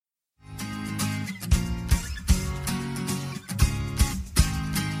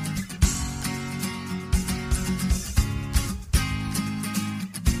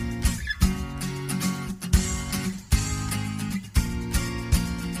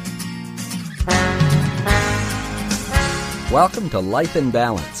Welcome to Life in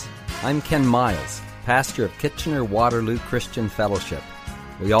Balance. I'm Ken Miles, pastor of Kitchener-Waterloo Christian Fellowship.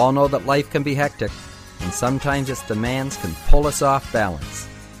 We all know that life can be hectic, and sometimes its demands can pull us off balance.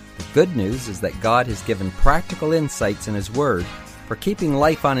 The good news is that God has given practical insights in His Word for keeping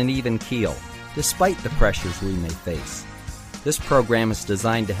life on an even keel, despite the pressures we may face. This program is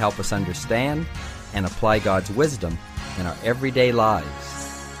designed to help us understand and apply God's wisdom in our everyday lives.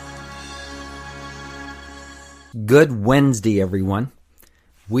 Good Wednesday, everyone.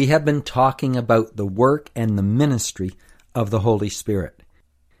 We have been talking about the work and the ministry of the Holy Spirit.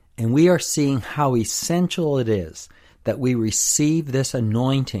 And we are seeing how essential it is that we receive this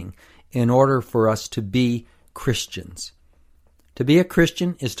anointing in order for us to be Christians. To be a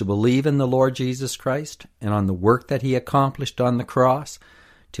Christian is to believe in the Lord Jesus Christ and on the work that He accomplished on the cross,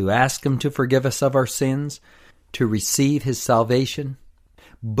 to ask Him to forgive us of our sins, to receive His salvation,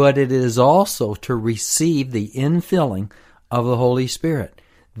 but it is also to receive the infilling of the Holy Spirit.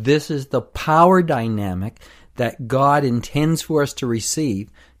 This is the power dynamic that God intends for us to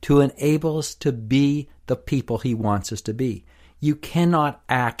receive to enable us to be the people He wants us to be. You cannot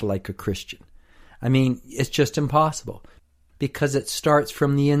act like a Christian. I mean, it's just impossible because it starts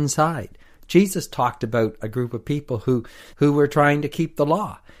from the inside. Jesus talked about a group of people who were trying to keep the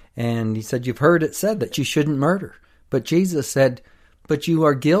law. And He said, you've heard it said that you shouldn't murder. But Jesus said, but you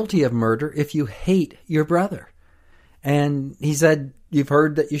are guilty of murder if you hate your brother. And He said, you've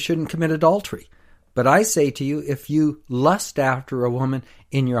heard that you shouldn't commit adultery. But I say to you, if you lust after a woman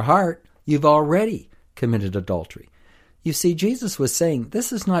in your heart, you've already committed adultery. You see, Jesus was saying,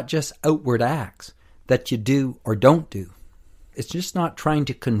 this is not just outward acts that you do or don't do. It's just not trying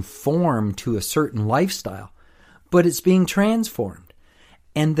to conform to a certain lifestyle, but it's being transformed.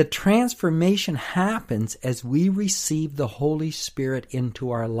 And the transformation happens as we receive the Holy Spirit into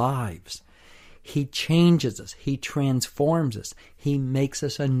our lives. He changes us. He transforms us. He makes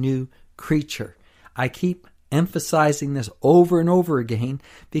us a new creature. I keep emphasizing this over and over again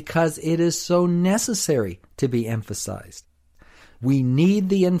because it is so necessary to be emphasized. We need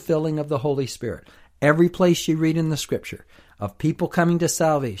the infilling of the Holy Spirit. Every place you read in the Scripture of people coming to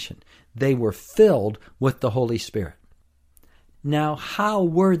salvation, they were filled with the Holy Spirit. Now, how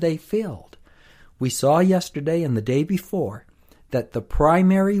were they filled? We saw yesterday and the day before that the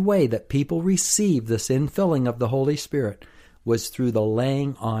primary way that people received this infilling of the Holy Spirit was through the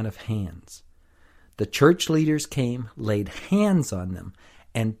laying on of hands. The church leaders came, laid hands on them,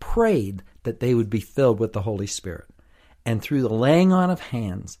 and prayed that they would be filled with the Holy Spirit. And through the laying on of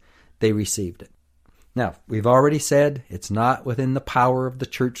hands, they received it. Now, we've already said it's not within the power of the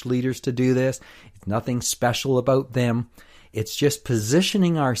church leaders to do this. It's nothing special about them. It's just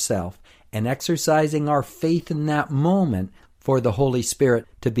positioning ourselves and exercising our faith in that moment for the Holy Spirit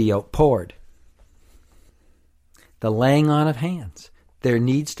to be outpoured. The laying on of hands. There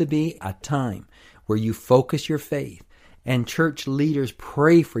needs to be a time where you focus your faith and church leaders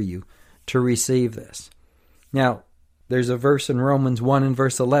pray for you to receive this. Now, there's a verse in Romans 1 and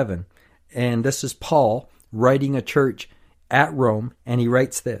verse 11, and this is Paul writing a church at Rome, and he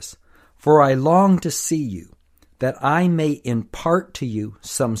writes this, "For I long to see you, that I may impart to you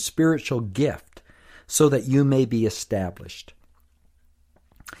some spiritual gift, so that you may be established."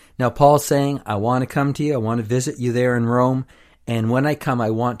 Now, Paul's saying, I want to come to you, I want to visit you there in Rome, and when I come, I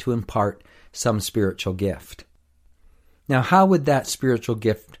want to impart some spiritual gift. Now, how would that spiritual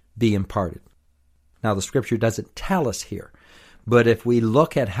gift be imparted? Now, the Scripture doesn't tell us here, but if we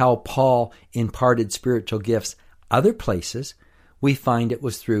look at how Paul imparted spiritual gifts other places, we find it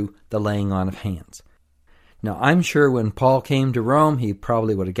was through the laying on of hands. Now, I'm sure when Paul came to Rome, he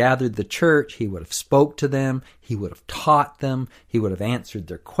probably would have gathered the church, he would have spoke to them, he would have taught them, he would have answered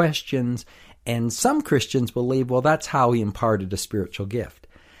their questions, and some Christians believe, well, that's how he imparted a spiritual gift.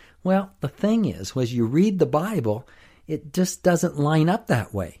 Well, the thing is, as you read the Bible, it just doesn't line up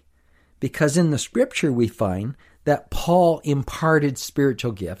that way. Because in the Scripture we find that Paul imparted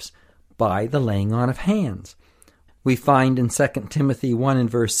spiritual gifts by the laying on of hands. We find in 2 Timothy 1 and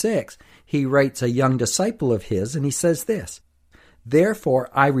verse 6, he writes a young disciple of his, and he says this, "Therefore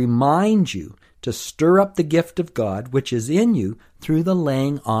I remind you to stir up the gift of God which is in you through the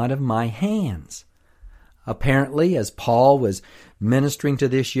laying on of my hands." Apparently, as Paul was ministering to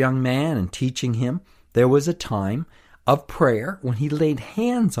this young man and teaching him, there was a time of prayer when he laid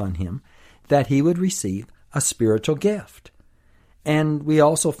hands on him that he would receive a spiritual gift. And we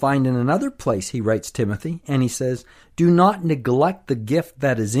also find in another place he writes Timothy, and he says, "Do not neglect the gift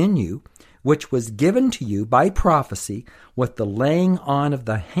that is in you, which was given to you by prophecy with the laying on of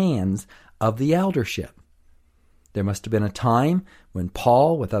the hands of the eldership." There must have been a time when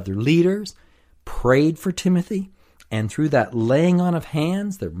Paul, with other leaders, prayed for Timothy, And through that laying on of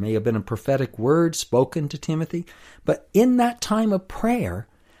hands, there may have been a prophetic word spoken to Timothy. But in that time of prayer,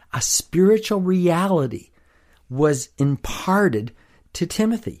 a spiritual reality was imparted to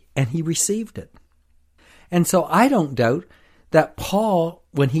Timothy, and he received it. And so I don't doubt that Paul,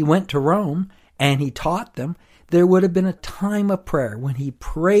 when he went to Rome and he taught them, there would have been a time of prayer when he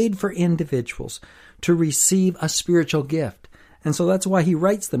prayed for individuals to receive a spiritual gift. And so that's why he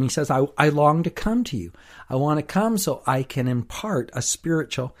writes them. He says, I long to come to you. I want to come so I can impart a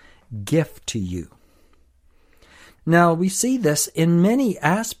spiritual gift to you. Now, we see this in many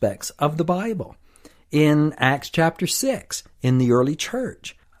aspects of the Bible. In Acts chapter 6, in the early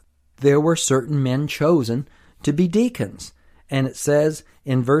church, there were certain men chosen to be deacons. And it says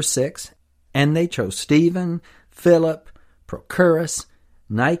in verse 6, and they chose Stephen, Philip, Prochorus,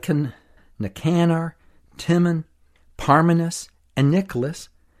 Nicanor, Timon, Parmenas, and Nicholas,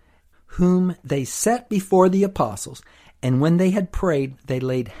 whom they set before the apostles, and when they had prayed, they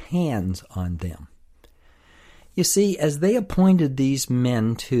laid hands on them. You see, as they appointed these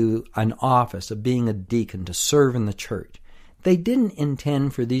men to an office of being a deacon to serve in the church, they didn't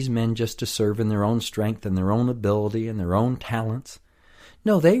intend for these men just to serve in their own strength and their own ability and their own talents.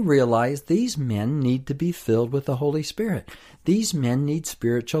 No, they realized these men need to be filled with the Holy Spirit. These men need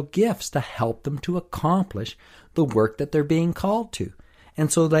spiritual gifts to help them to accomplish the work that they're being called to.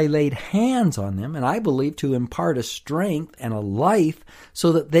 And so they laid hands on them, and I believe to impart a strength and a life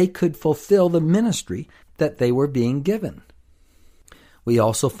so that they could fulfill the ministry that they were being given. We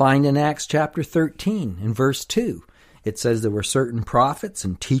also find in Acts chapter 13, in verse 2, it says there were certain prophets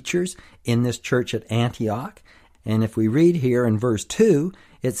and teachers in this church at Antioch. And if we read here in verse 2,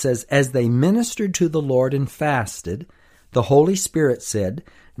 it says, as they ministered to the Lord and fasted, the Holy Spirit said,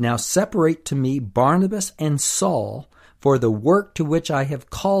 now separate to me Barnabas and Saul for the work to which I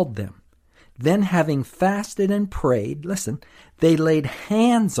have called them. Then having fasted and prayed, listen, they laid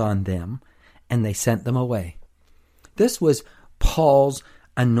hands on them and they sent them away. This was Paul's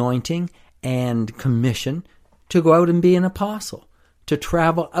anointing and commission to go out and be an apostle, to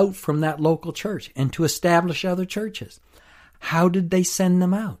travel out from that local church and to establish other churches. How did they send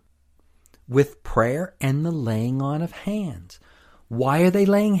them out? With prayer and the laying on of hands. Why are they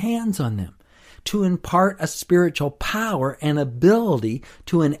laying hands on them? To impart a spiritual power and ability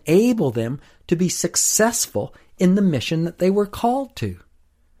to enable them to be successful in the mission that they were called to.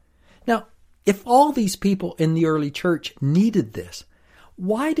 Now, if all these people in the early church needed this,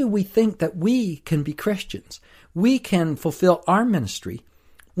 why do we think that we can be Christians? We can fulfill our ministry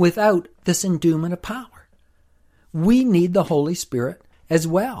without this endowment of power. We need the Holy Spirit as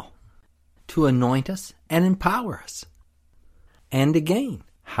well to anoint us and empower us. And again,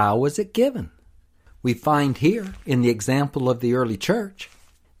 how was it given? We find here in the example of the early church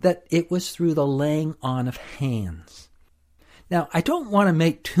that it was through the laying on of hands. Now, I don't want to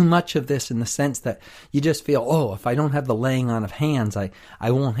make too much of this in the sense that you just feel, oh, if I don't have the laying on of hands, I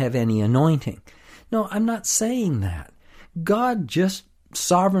won't have any anointing. No, I'm not saying that. God just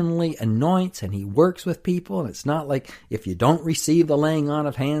sovereignly anoints and He works with people, and it's not like if you don't receive the laying on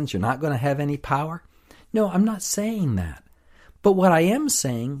of hands, you're not going to have any power. No, I'm not saying that. But what I am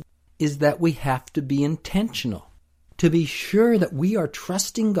saying is that we have to be intentional to be sure that we are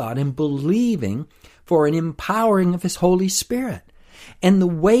trusting God and believing for an empowering of His Holy Spirit. And the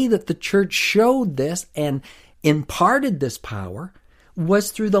way that the church showed this and imparted this power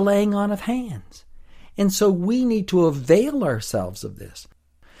was through the laying on of hands. And so we need to avail ourselves of this.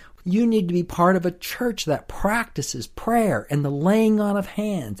 You need to be part of a church that practices prayer and the laying on of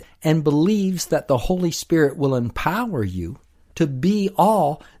hands and believes that the Holy Spirit will empower you to be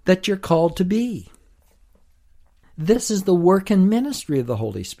all that you're called to be. This is the work and ministry of the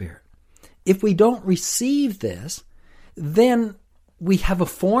Holy Spirit. If we don't receive this, then we have a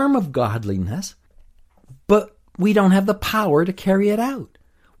form of godliness, but we don't have the power to carry it out.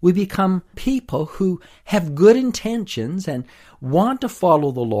 We become people who have good intentions and want to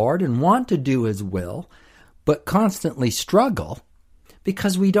follow the Lord and want to do His will, but constantly struggle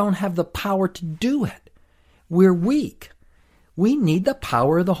because we don't have the power to do it. We're weak. We need the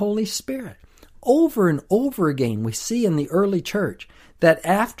power of the Holy Spirit. Over and over again, we see in the early church that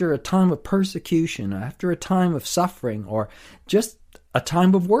after a time of persecution, after a time of suffering, or just a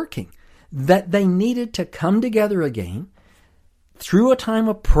time of working, that they needed to come together again through a time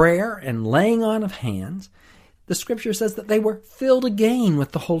of prayer and laying on of hands. The Scripture says that they were filled again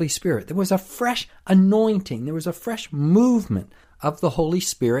with the Holy Spirit. There was a fresh anointing. There was a fresh movement of the Holy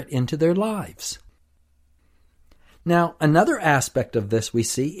Spirit into their lives. Now, another aspect of this we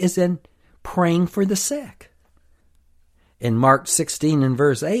see is in praying for the sick. In Mark 16 and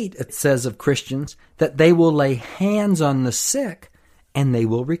verse 8, it says of Christians that they will lay hands on the sick and they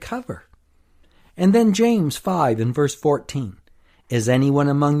will recover. And then James 5 and verse 14, is anyone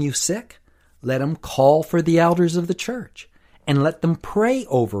among you sick? Let him call for the elders of the church, and let them pray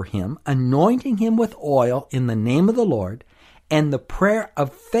over him, anointing him with oil in the name of the Lord, and the prayer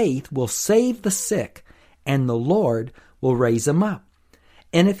of faith will save the sick, and the Lord will raise him up.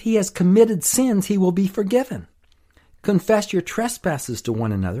 And if he has committed sins, he will be forgiven. Confess your trespasses to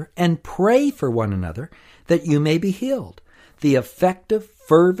one another, and pray for one another, that you may be healed. The effective,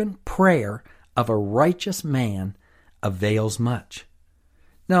 fervent prayer of a righteous man avails much.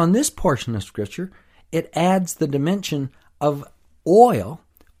 Now, in this portion of Scripture, it adds the dimension of oil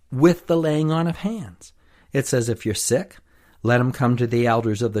with the laying on of hands. It says, if you're sick, let them come to the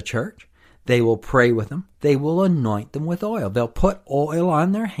elders of the church. They will pray with them. They will anoint them with oil. They'll put oil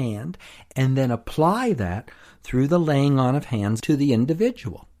on their hand and then apply that through the laying on of hands to the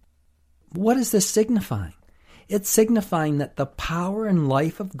individual. What is this signifying? It's signifying that the power and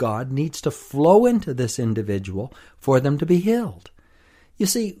life of God needs to flow into this individual for them to be healed. You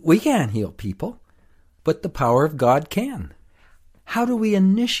see, we can't heal people, but the power of God can. How do we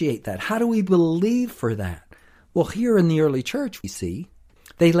initiate that? How do we believe for that? Well, here in the early church, we see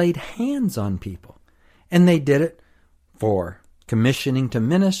they laid hands on people, and they did it for commissioning to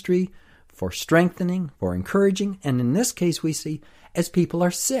ministry, for strengthening, for encouraging, and in this case we see as people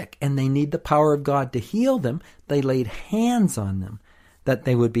are sick and they need the power of God to heal them, they laid hands on them that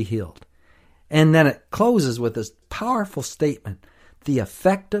they would be healed. And then it closes with this powerful statement, the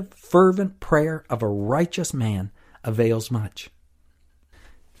effective, fervent prayer of a righteous man avails much.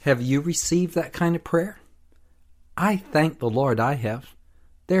 Have you received that kind of prayer? I thank the Lord I have.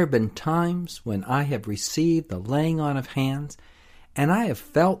 There have been times when I have received the laying on of hands and I have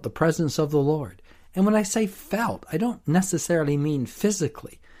felt the presence of the Lord. And when I say felt, I don't necessarily mean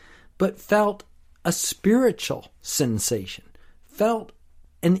physically, but felt a spiritual sensation, felt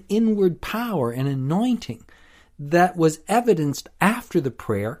an inward power and anointing that was evidenced after the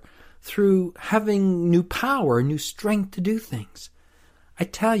prayer through having new power, new strength to do things. I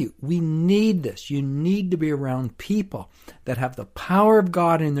tell you, we need this. You need to be around people that have the power of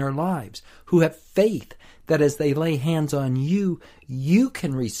God in their lives, who have faith that as they lay hands on you, you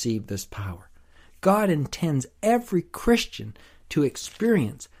can receive this power. God intends every Christian to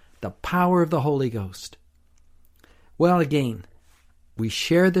experience the power of the Holy Ghost. Well, again, we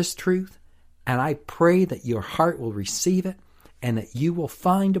share this truth, and I pray that your heart will receive it and that you will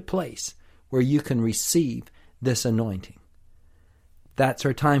find a place where you can receive this anointing. That's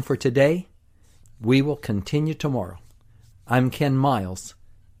our time for today. We will continue tomorrow. I'm Ken Miles.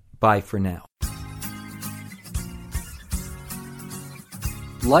 Bye for now.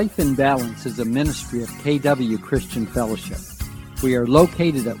 Life in Balance is a ministry of KW Christian Fellowship. We are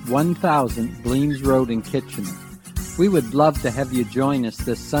located at 1000 Bleams Road in Kitchener. We would love to have you join us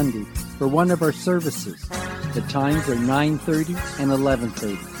this Sunday for one of our services. The times are 9:30 and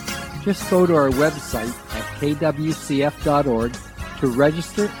 11:30. Just go to our website at kwcf.org to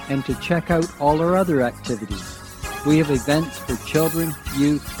register and to check out all our other activities. We have events for children,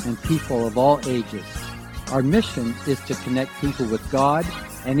 youth, and people of all ages. Our mission is to connect people with God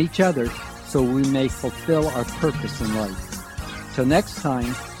and each other so we may fulfill our purpose in life. Till next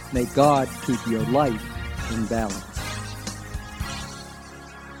time, may God keep your life in balance.